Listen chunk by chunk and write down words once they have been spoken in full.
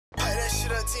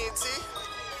up, TNT.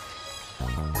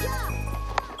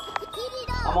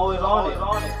 I'm always on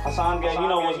it. Hassan gang, you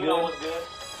know what's good.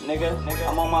 Nigga,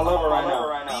 I'm on my level right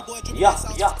now. Yeah.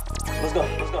 Let's go.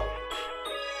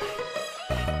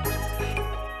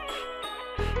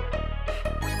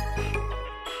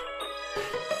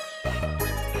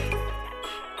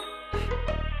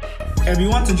 If you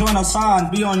want to join Hassan,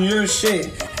 be on your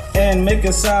shit and make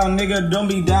a sound, nigga. Don't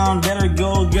be down, better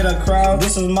go get a crowd.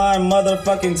 This is my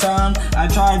motherfucking town. I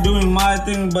try doing my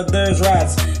thing, but there's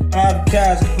rats. Have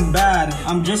cash, bad.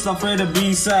 I'm just afraid to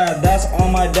be sad. That's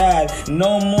on my dad.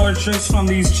 No more tricks from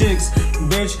these chicks,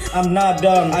 bitch. I'm not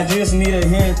dumb. I just need a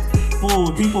hint.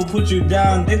 Fool, people put you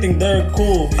down, they think they're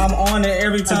cool. I'm on it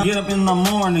every time I get up in the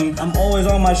morning. I'm always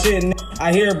on my shit.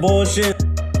 I hear bullshit.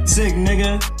 Sick,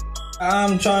 nigga.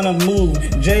 I'm trying to move.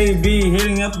 JB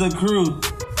hitting up the crew.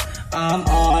 I'm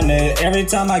on it every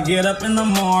time I get up in the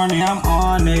morning. I'm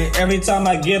on it every time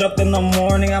I get up in the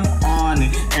morning. I'm on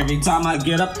it every time I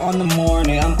get up on the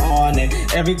morning. I'm on it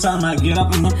every time I get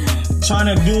up in the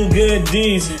trying to do good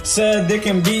deeds. Said they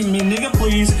can beat me, nigga,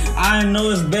 please. I know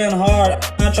it's been hard.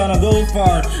 I'm not trying to go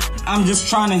far. I'm just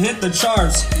trying to hit the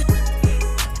charts.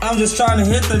 I'm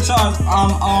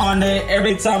on it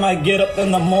every time I get up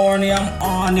in the morning. I'm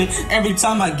on it every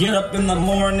time I get up in the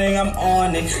morning. I'm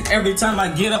on it every time I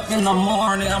get up in the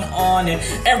morning. I'm on it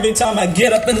every time I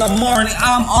get up in the morning.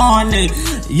 I'm on it.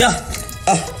 Yeah.